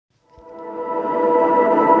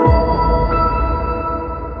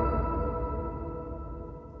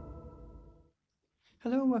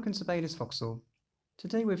Welcome to Baylis Vauxhall.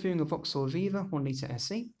 Today we're viewing a Vauxhall Viva 1 litre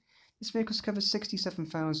SE. This vehicle covers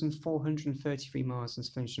 67,433 miles and is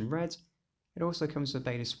finished in red. It also comes with a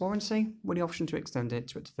Baylis warranty with the option to extend it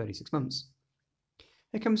to up to 36 months.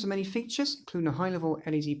 It comes with many features, including a high-level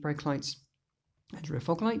LED brake lights and rear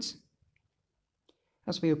fog light.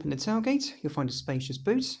 As we open the tailgate, you'll find a spacious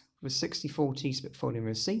boot with 60/40 split folding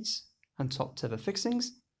rear seats and top tether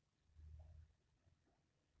fixings.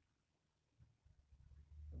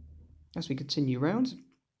 As we continue round,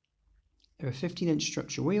 there are 15-inch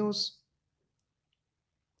structure wheels,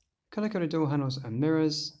 colour-coded door handles and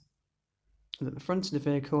mirrors, and at the front of the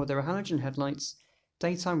vehicle there are halogen headlights,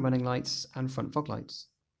 daytime running lights and front fog lights.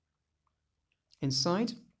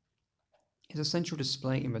 Inside is a central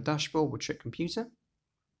display in the dashboard with trip computer,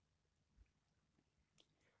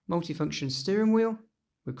 multifunction steering wheel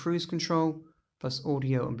with cruise control plus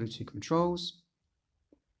audio and Bluetooth controls,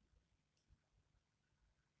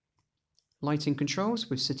 lighting controls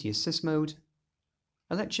with city assist mode,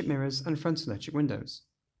 electric mirrors and front electric windows.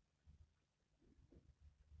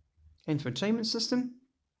 Infotainment system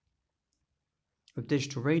with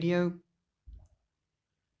digital radio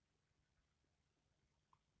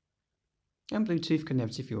and Bluetooth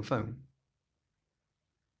connectivity for your phone.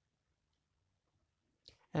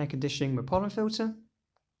 Air conditioning with pollen filter,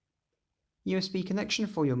 USB connection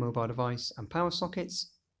for your mobile device and power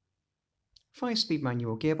sockets, 5-speed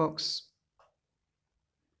manual gearbox,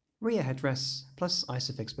 rear headrests plus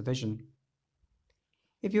ISOFIX provision.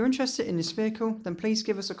 If you're interested in this vehicle, then please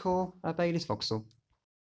give us a call at Baylis Vauxhall.